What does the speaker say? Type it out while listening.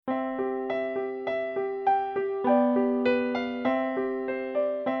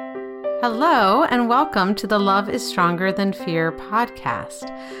Hello, and welcome to the Love is Stronger Than Fear podcast.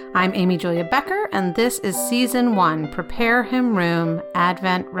 I'm Amy Julia Becker, and this is Season 1, Prepare Him Room,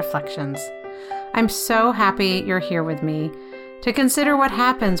 Advent Reflections. I'm so happy you're here with me to consider what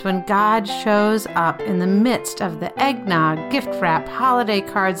happens when God shows up in the midst of the eggnog, gift wrap, holiday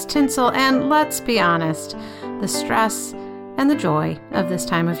cards, tinsel, and let's be honest, the stress and the joy of this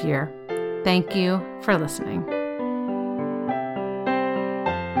time of year. Thank you for listening.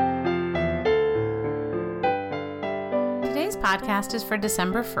 Today's podcast is for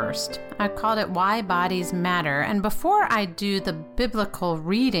December 1st. I've called it Why Bodies Matter. And before I do the biblical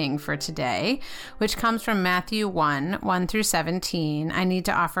reading for today, which comes from Matthew 1 through 17, I need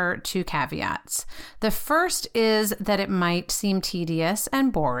to offer two caveats. The first is that it might seem tedious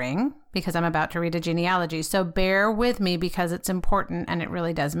and boring because I'm about to read a genealogy. So bear with me because it's important and it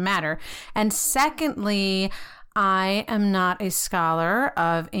really does matter. And secondly, I am not a scholar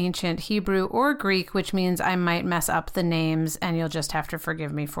of ancient Hebrew or Greek, which means I might mess up the names and you'll just have to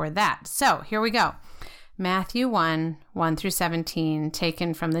forgive me for that. So here we go. Matthew 1 through 17,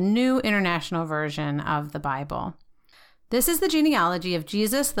 taken from the New International Version of the Bible. This is the genealogy of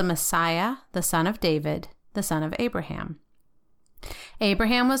Jesus, the Messiah, the son of David, the son of Abraham.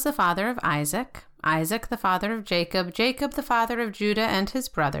 Abraham was the father of Isaac, Isaac the father of Jacob, Jacob the father of Judah and his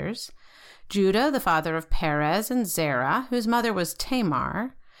brothers, Judah the father of Perez and Zerah, whose mother was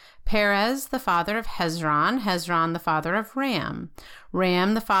Tamar, Perez the father of Hezron, Hezron the father of Ram,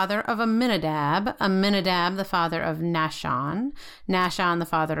 Ram the father of Amminadab, Amminadab the father of Nahshon, Nahshon the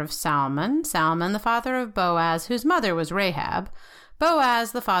father of Salmon, Salmon the father of Boaz, whose mother was Rahab,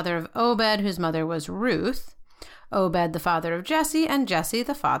 Boaz the father of Obed, whose mother was Ruth, Obed the father of Jesse, and Jesse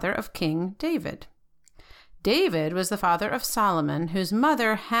the father of King David. David was the father of Solomon, whose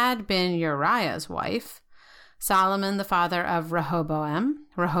mother had been Uriah's wife, Solomon the father of Rehoboam,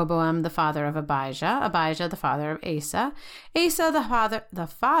 Rehoboam the father of Abijah, Abijah the father of Asa, Asa the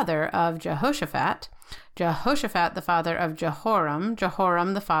father of Jehoshaphat, Jehoshaphat the father of Jehoram,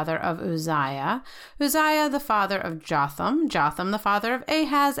 Jehoram the father of Uzziah, Uzziah the father of Jotham, Jotham the father of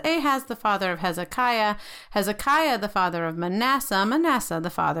Ahaz, Ahaz the father of Hezekiah, Hezekiah the father of Manasseh, Manasseh the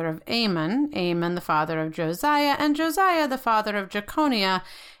father of Amon, Amon the father of Josiah, and Josiah the father of Jeconiah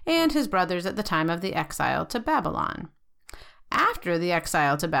and his brothers at the time of the exile to Babylon. After the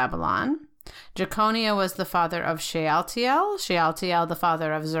exile to Babylon, Jeconiah was the father of Shealtiel, Shealtiel the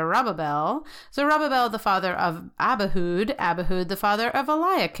father of Zerubbabel, Zerubbabel the father of Abihud, Abihud the father of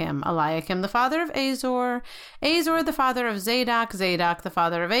Eliakim, Eliakim the father of Azor, Azor the father of Zadok, Zadok the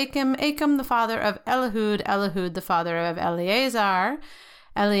father of Achim, Achim the father of Elihud, Elihud the father of Eleazar,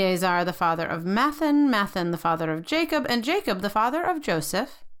 Eleazar the father of Mathan, Mathan the father of Jacob, and Jacob the father of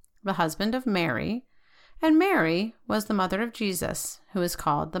Joseph, the husband of Mary, and Mary was the mother of Jesus, who is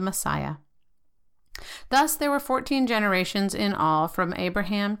called the Messiah. Thus there were 14 generations in all from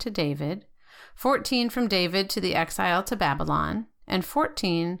Abraham to David, 14 from David to the exile to Babylon, and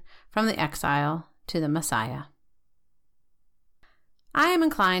 14 from the exile to the Messiah. I am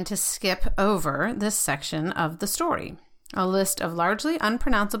inclined to skip over this section of the story, a list of largely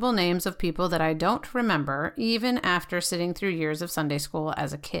unpronounceable names of people that I don't remember even after sitting through years of Sunday school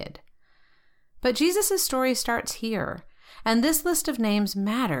as a kid. But Jesus' story starts here, and this list of names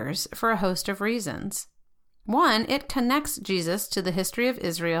matters for a host of reasons. One, it connects Jesus to the history of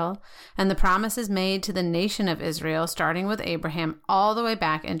Israel and the promises made to the nation of Israel, starting with Abraham all the way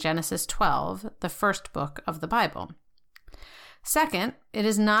back in Genesis 12, the first book of the Bible. Second, it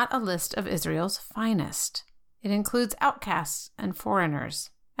is not a list of Israel's finest. It includes outcasts and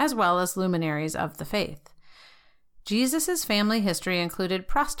foreigners, as well as luminaries of the faith. Jesus' family history included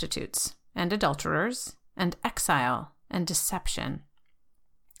prostitutes and adulterers and exile and deception.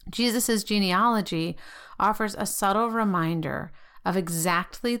 Jesus' genealogy offers a subtle reminder of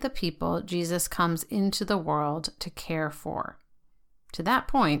exactly the people Jesus comes into the world to care for. To that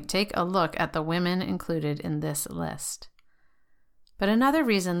point, take a look at the women included in this list. But another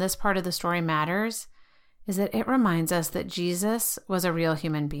reason this part of the story matters is that it reminds us that Jesus was a real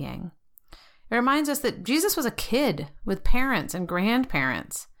human being. It reminds us that Jesus was a kid with parents and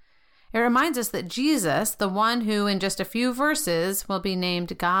grandparents. It reminds us that Jesus, the one who in just a few verses will be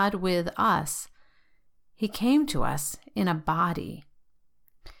named God with us, he came to us in a body.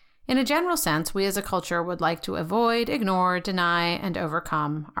 In a general sense, we as a culture would like to avoid, ignore, deny, and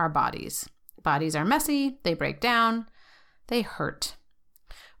overcome our bodies. Bodies are messy, they break down, they hurt.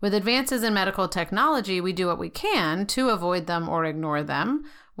 With advances in medical technology, we do what we can to avoid them or ignore them,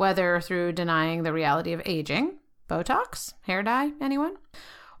 whether through denying the reality of aging, Botox, hair dye, anyone?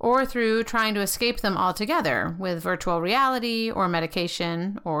 or through trying to escape them altogether with virtual reality or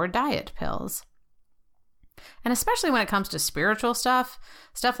medication or diet pills. And especially when it comes to spiritual stuff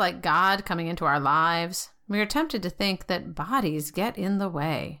like God coming into our lives, we are tempted to think that bodies get in the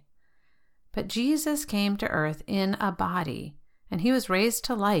way. But Jesus came to earth in a body, and he was raised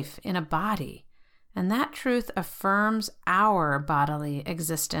to life in a body, and that truth affirms our bodily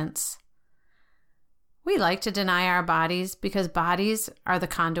existence. We like to deny our bodies because bodies are the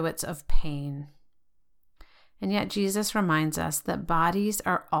conduits of pain. And yet Jesus reminds us that bodies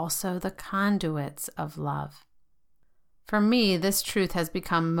are also the conduits of love. For me, this truth has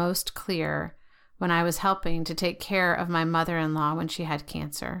become most clear when I was helping to take care of my mother-in-law when she had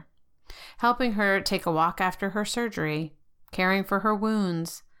cancer, helping her take a walk after her surgery, caring for her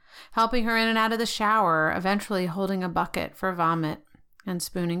wounds, helping her in and out of the shower, eventually holding a bucket for vomit and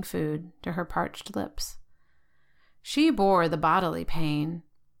spooning food to her parched lips. She bore the bodily pain,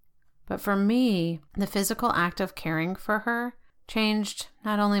 but for me, the physical act of caring for her changed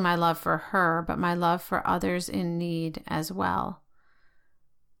not only my love for her, but my love for others in need as well.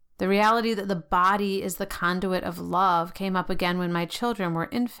 The reality that the body is the conduit of love came up again when my children were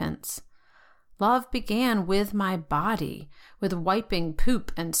infants. Love began with my body, with wiping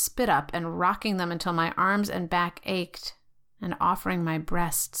poop and spit up and rocking them until my arms and back ached, and offering my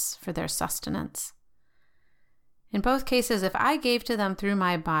breasts for their sustenance. In both cases, if I gave to them through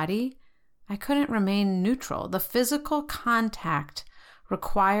my body, I couldn't remain neutral. The physical contact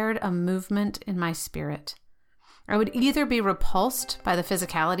required a movement in my spirit. I would either be repulsed by the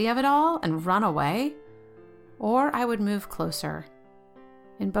physicality of it all and run away, or I would move closer.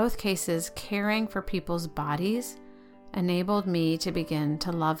 In both cases, caring for people's bodies enabled me to begin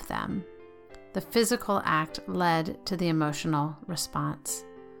to love them. The physical act led to the emotional response.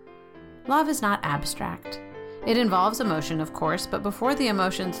 Love is not abstract. It involves emotion, of course, but before the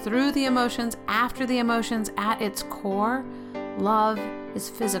emotions, through the emotions, after the emotions, at its core, love is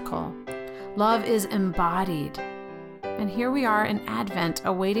physical. Love is embodied. And here we are in Advent,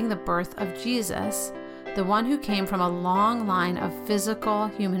 awaiting the birth of Jesus, the one who came from a long line of physical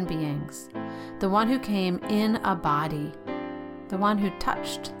human beings, the one who came in a body, the one who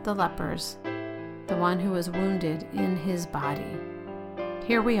touched the lepers, the one who was wounded in his body.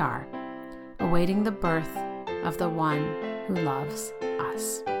 Here we are, awaiting the birth of the one who loves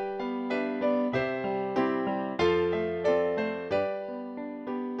us.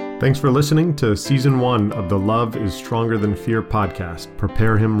 Thanks for listening to Season 1 of the Love is Stronger Than Fear podcast,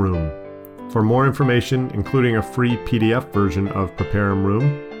 Prepare Him Room. For more information, including a free PDF version of Prepare Him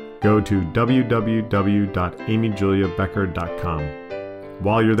Room, go to www.amyjuliabecker.com.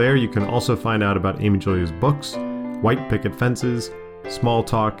 While you're there, you can also find out about Amy Julia's books, White Picket Fences, Small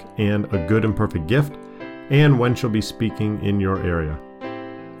Talk, and A Good and Perfect Gift, and when she'll be speaking in your area.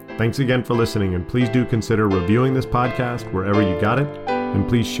 Thanks again for listening, and please do consider reviewing this podcast wherever you got it, and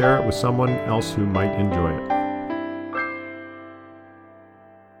please share it with someone else who might enjoy it.